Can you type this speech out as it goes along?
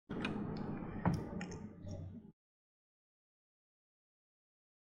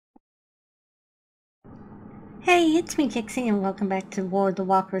Hey, it's me, Kixie, and welcome back to War of the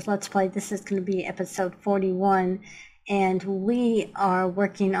Walkers Let's Play. This is going to be episode 41, and we are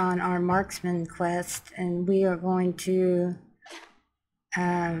working on our marksman quest, and we are going to,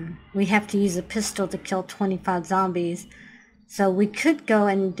 we have to use a pistol to kill 25 zombies. So we could go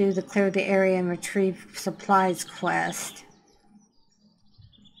and do the clear the area and retrieve supplies quest.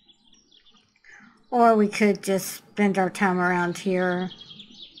 Or we could just spend our time around here.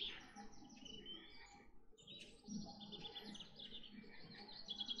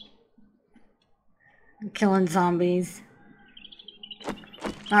 Killing zombies.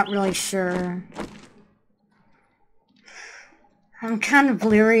 Not really sure. I'm kind of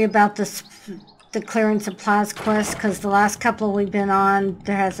leery about this, the clearing supplies quest, because the last couple we've been on,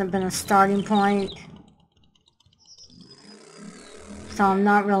 there hasn't been a starting point. So I'm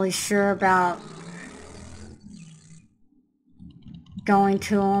not really sure about going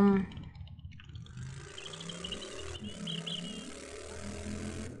to them.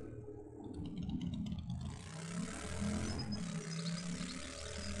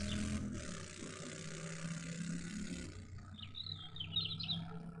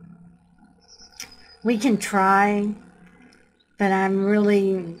 We can try, but I'm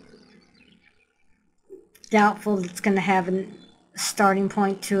really doubtful it's going to have a starting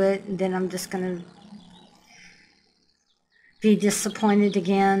point to it, and then I'm just going to be disappointed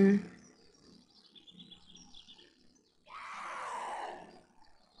again.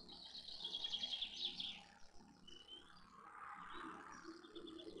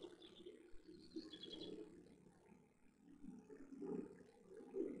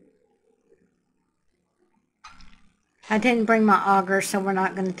 I didn't bring my auger, so we're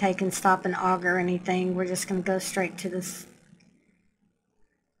not going to take and stop and auger anything. We're just going to go straight to this.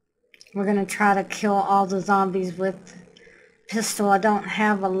 We're going to try to kill all the zombies with pistol. I don't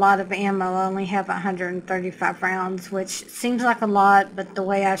have a lot of ammo. I only have 135 rounds, which seems like a lot, but the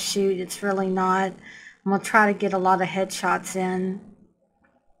way I shoot, it's really not. I'm going to try to get a lot of headshots in.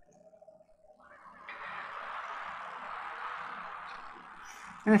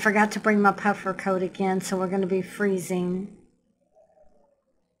 And I forgot to bring my puffer coat again, so we're going to be freezing.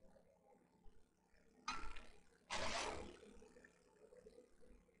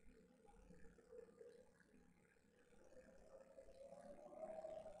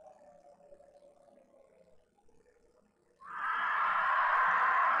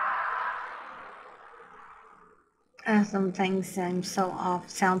 Some things sound so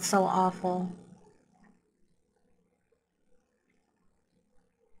awful.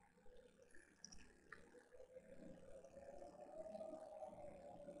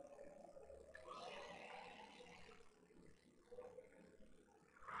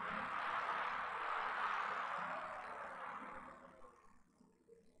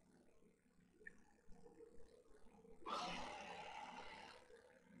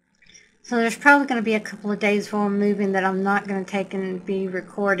 So there's probably going to be a couple of days while I'm moving that I'm not going to take and be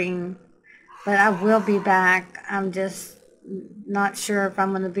recording, but I will be back. I'm just not sure if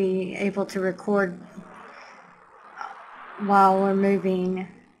I'm going to be able to record while we're moving.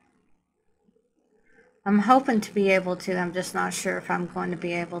 I'm hoping to be able to. I'm just not sure if I'm going to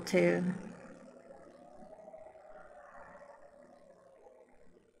be able to.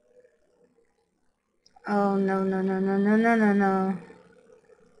 Oh, no, no, no, no, no, no, no, no.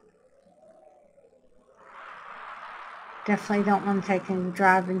 Definitely don't want to take and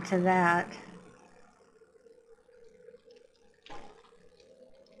drive into that.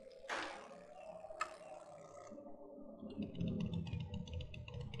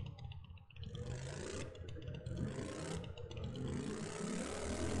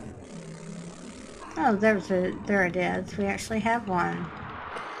 Oh, there it is. We actually have one.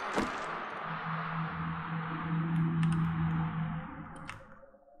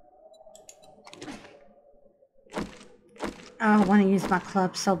 Oh, I want to use my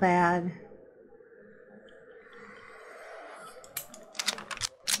club so bad.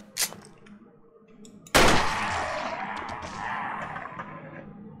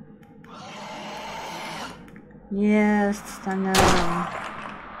 Yes, I know.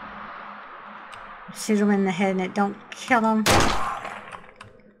 Shoot him in the head and it don't kill him.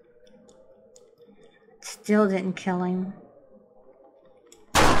 Still didn't kill him.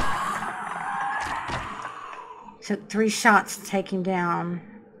 Took 3 shots to take him down.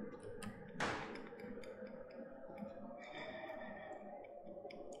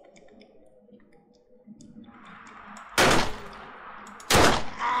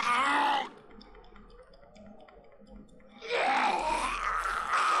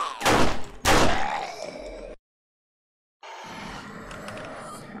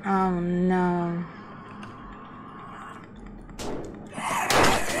 Oh no.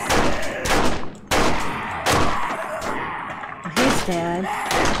 dead.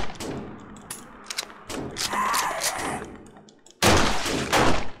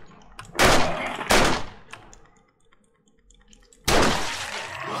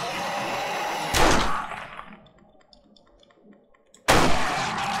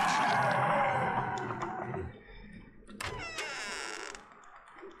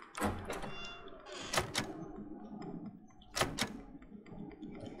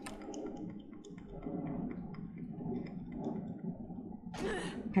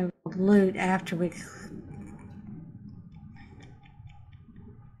 And we'll loot after we...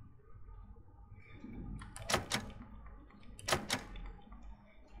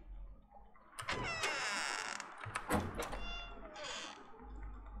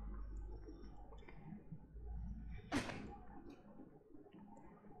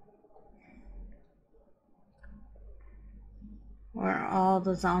 Where are all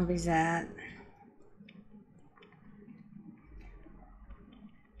the zombies at?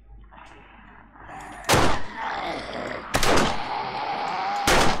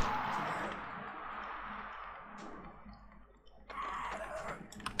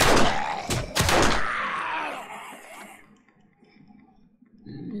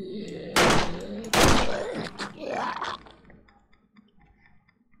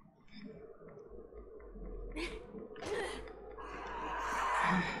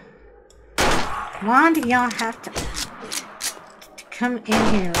 Why do y'all have to come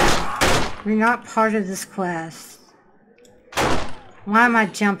in here? We're not part of this quest. Why am I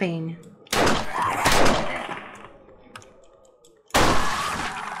jumping?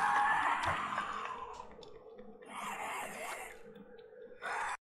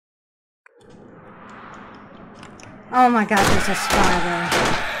 Oh my god, there's a spider.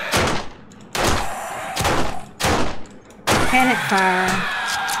 Panic fire.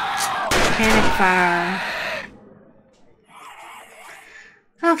 Panic fire.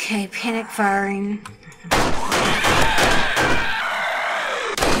 Okay, panic firing.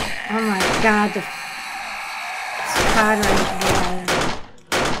 Oh my god, the spider is dead.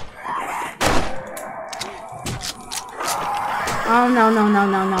 Oh no, no, no,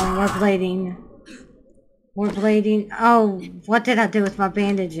 no, no, we're bleeding. We're bleeding. Oh, what did I do with my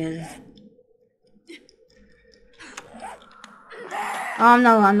bandages? Oh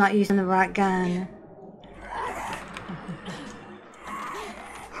no, I'm not using the right gun.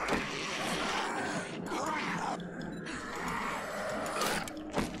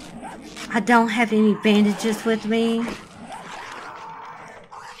 I don't have any bandages with me.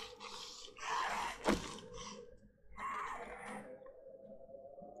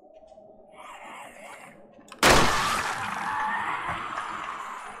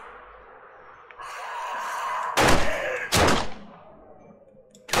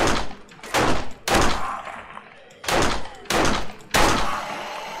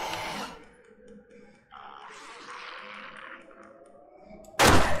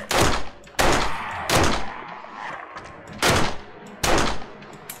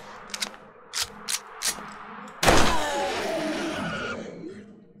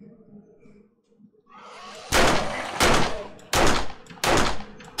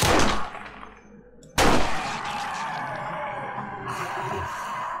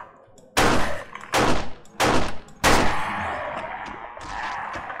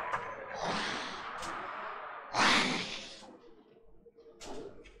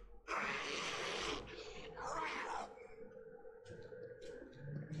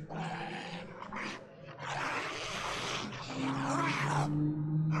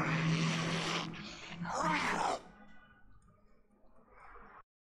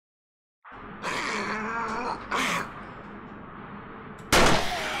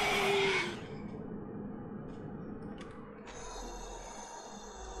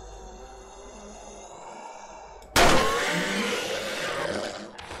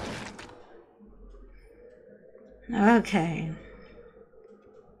 Okay.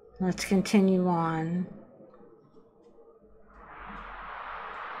 Let's continue on.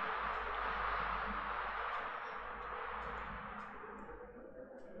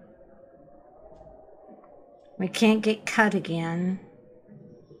 We can't get cut again.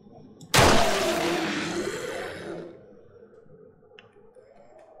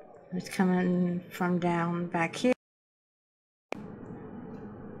 It's coming from down back here.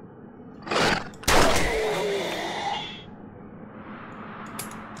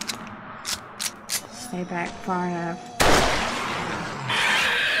 Stay back far enough.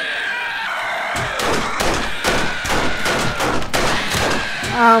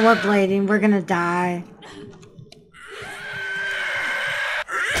 Oh, we're bleeding. We're gonna die.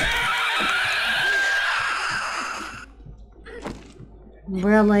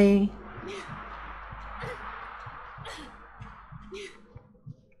 Really?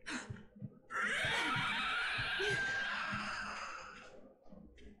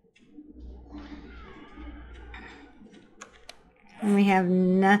 And we have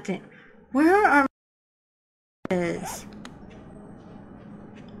nothing. Where are is?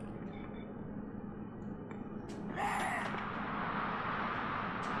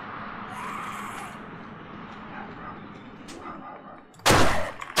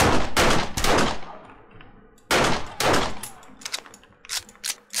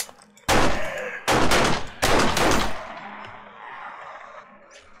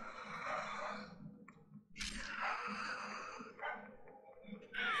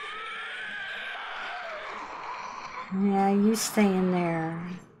 Yeah, you stay in there.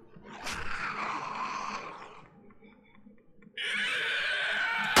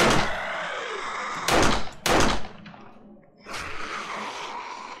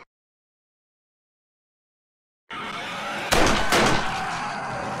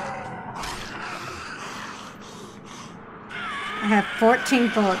 I have 14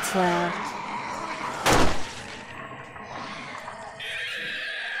 bullets left.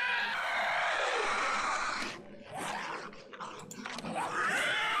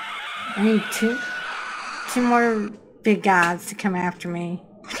 I need two more big guys to come after me.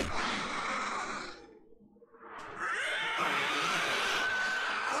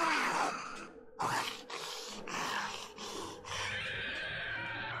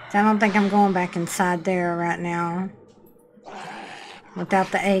 I don't think I'm going back inside there right now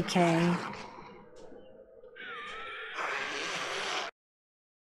without the AK.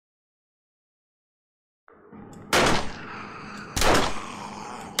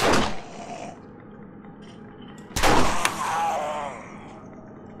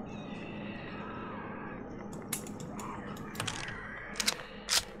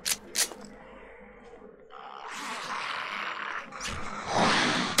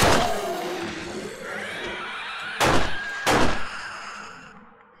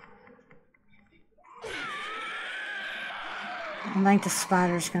 I think the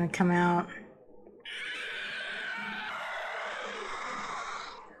spider's gonna come out.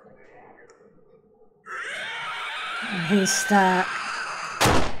 He's stuck.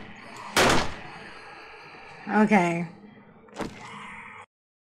 Okay.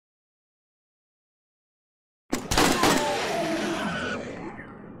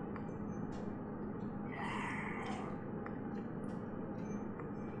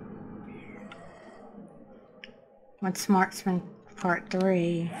 What's Marksman Part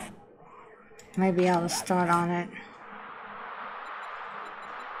 3? Maybe I'll start on it.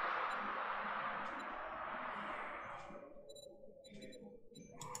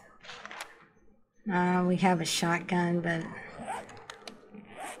 We have a shotgun, but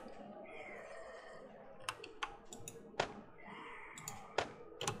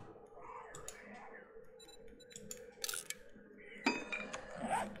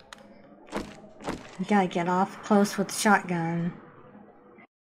you gotta get off close with the shotgun.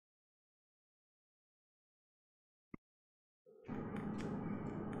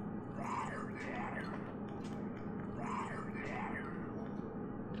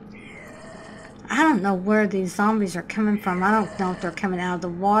 I don't know where these zombies are coming from. I don't know if they're coming out of the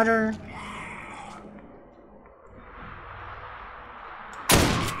water.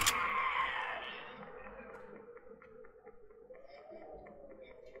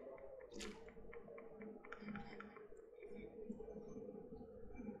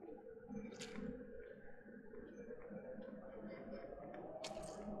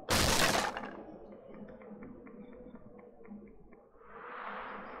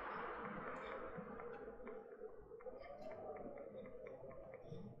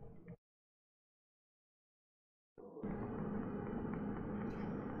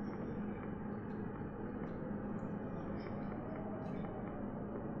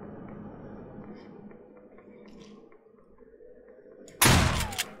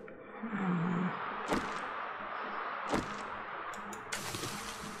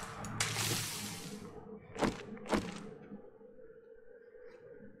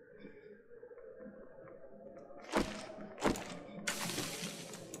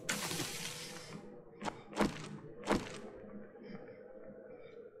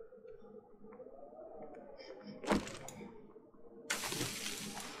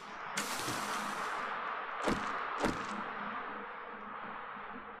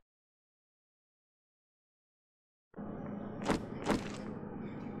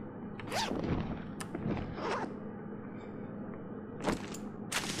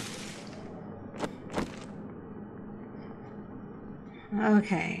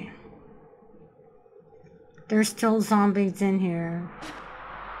 Okay. There's still zombies in here.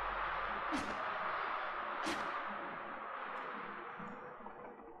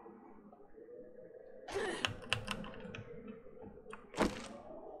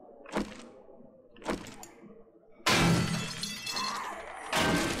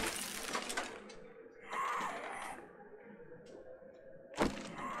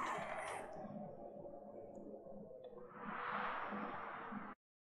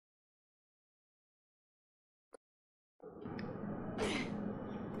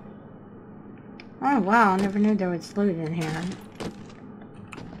 Oh wow, I never knew there was loot in here.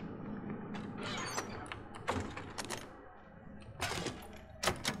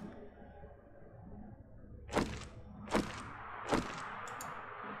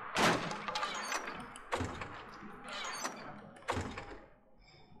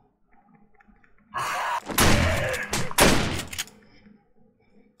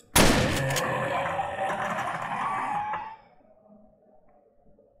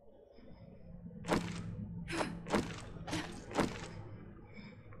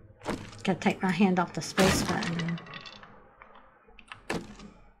 Gotta take my hand off the space button.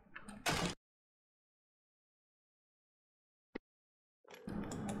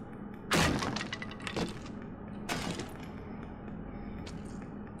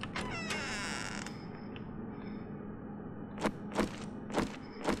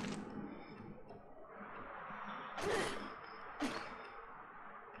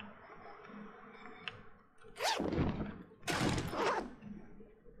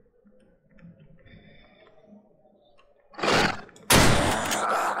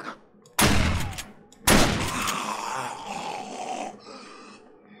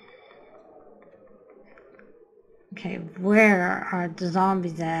 Okay, where are the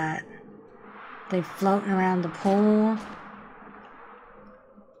zombies at? They floating around the pool?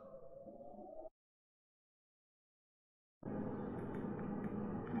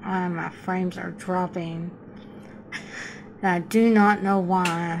 My frames are dropping. And I do not know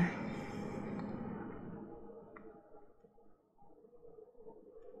why.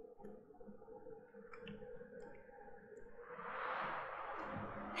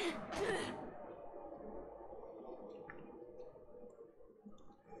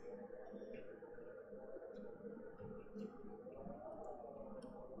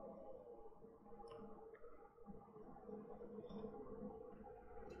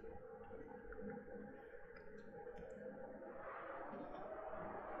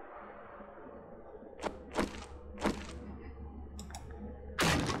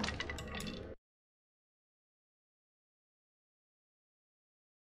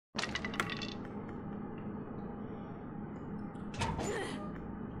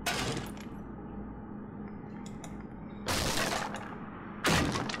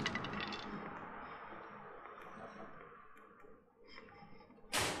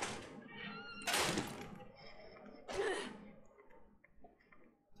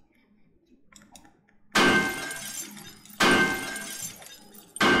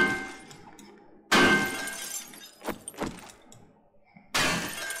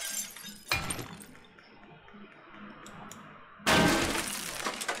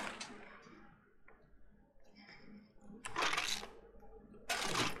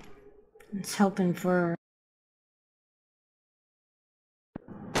 It's hoping for...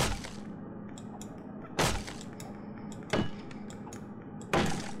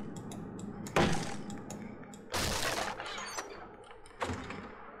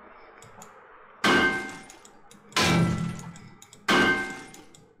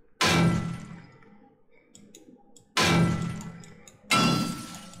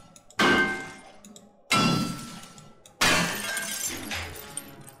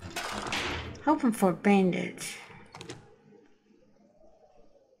 hoping for a bandage.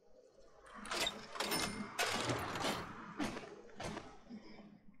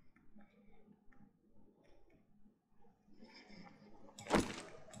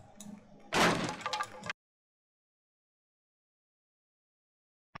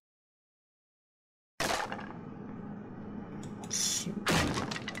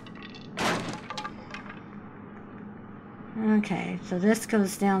 Okay, so this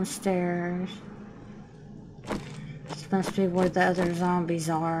goes downstairs. This must be where the other zombies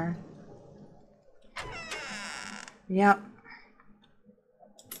are. Yep.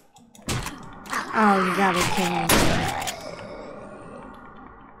 Oh, you gotta kill me.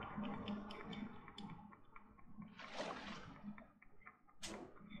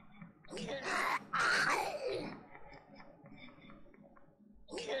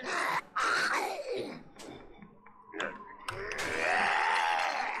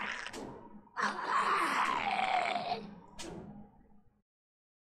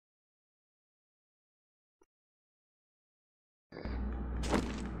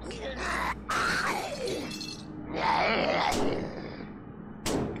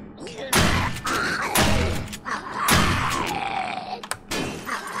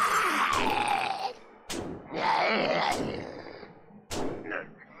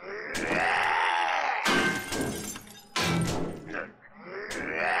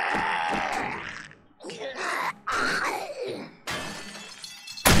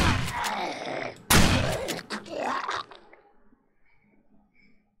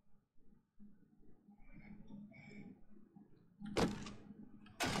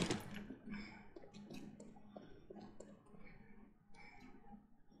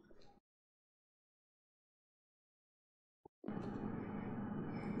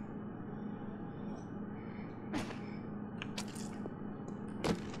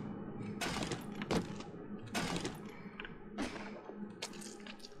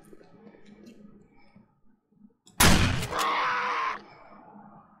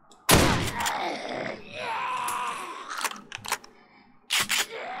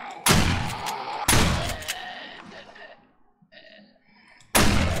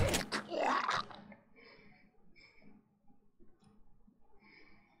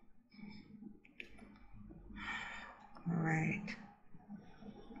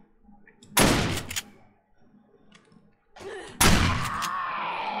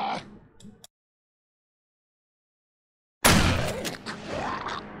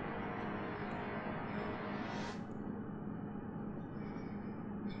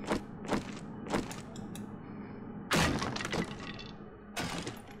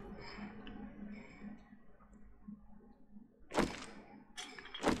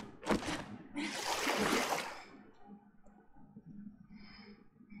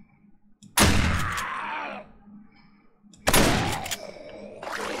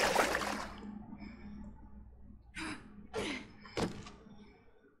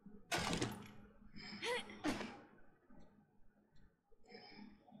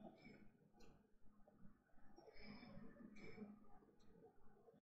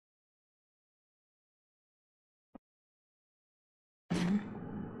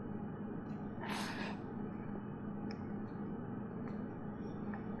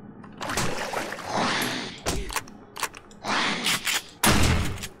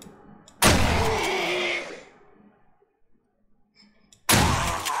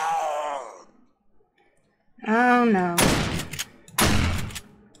 no.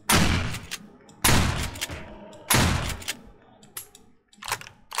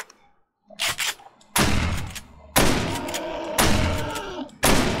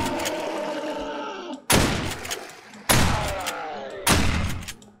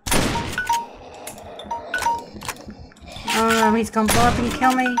 Oh no, he's gonna blow up and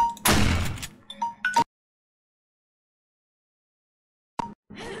kill me.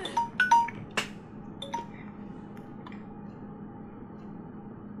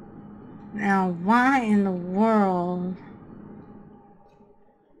 Now, why in the world?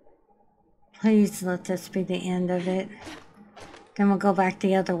 Please let this be the end of it. Then we'll go back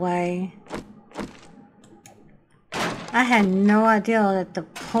the other way. I had no idea that the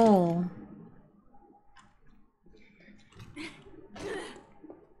pole...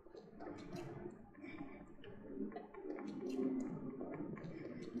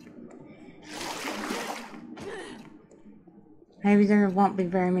 Maybe there won't be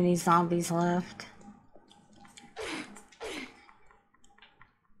very many zombies left.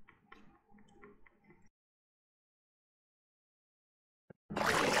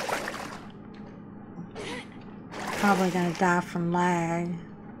 Probably gonna die from lag.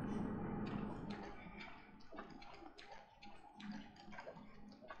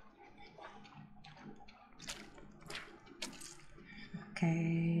 Okay.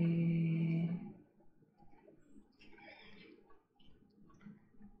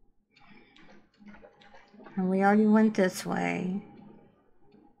 And we already went this way.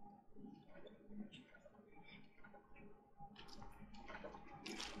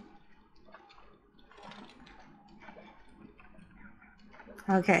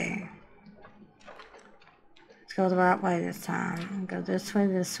 Okay. Let's go the right way this time. Go this way,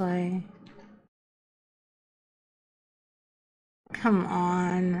 this way. Come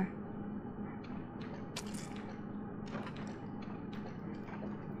on.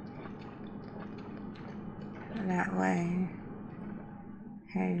 That way.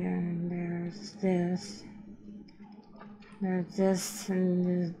 Okay, then there's this. There's this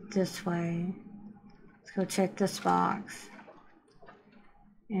and this way. Let's go check this box.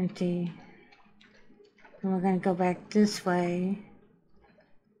 Empty. And we're going to go back this way.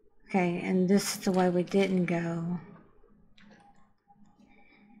 Okay, and this is the way we didn't go.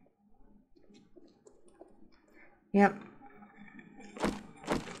 Yep.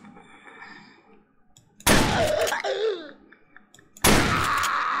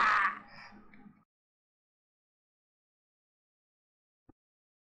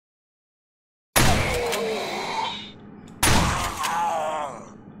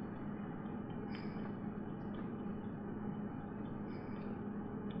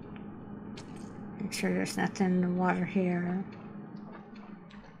 Make sure there's nothing in the water here.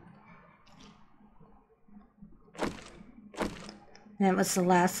 That was the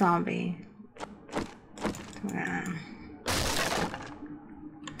last zombie.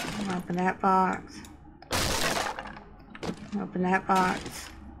 Open that box. Open that box.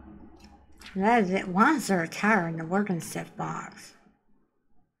 That is it. Why is there a tire in the working stuff box?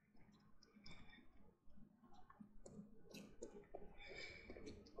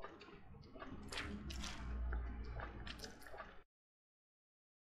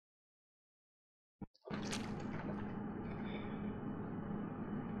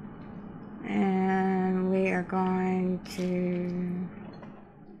 And we are going to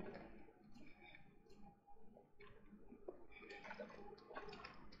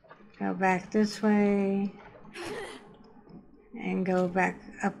go back this way and go back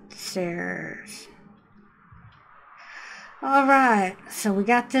up the stairs. Alright, so we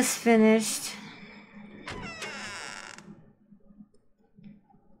got this finished.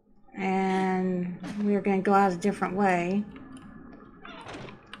 And we're going to go out a different way.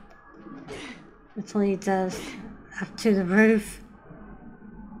 This leads us up to the roof.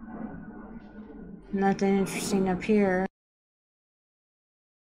 Nothing interesting up here.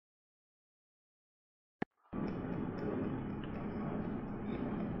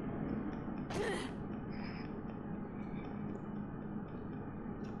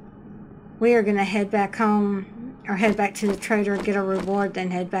 We are going to head back home, or head back to the trader, get a reward, then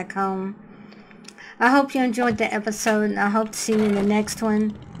head back home. I hope you enjoyed the episode, and I hope to see you in the next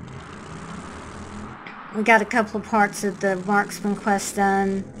one. We got a couple of parts of the Marksman quest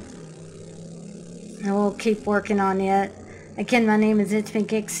done, and we'll keep working on it. Again, my name is It's Been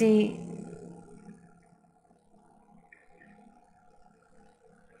Gixie.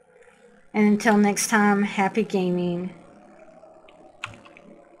 And until next time, happy gaming.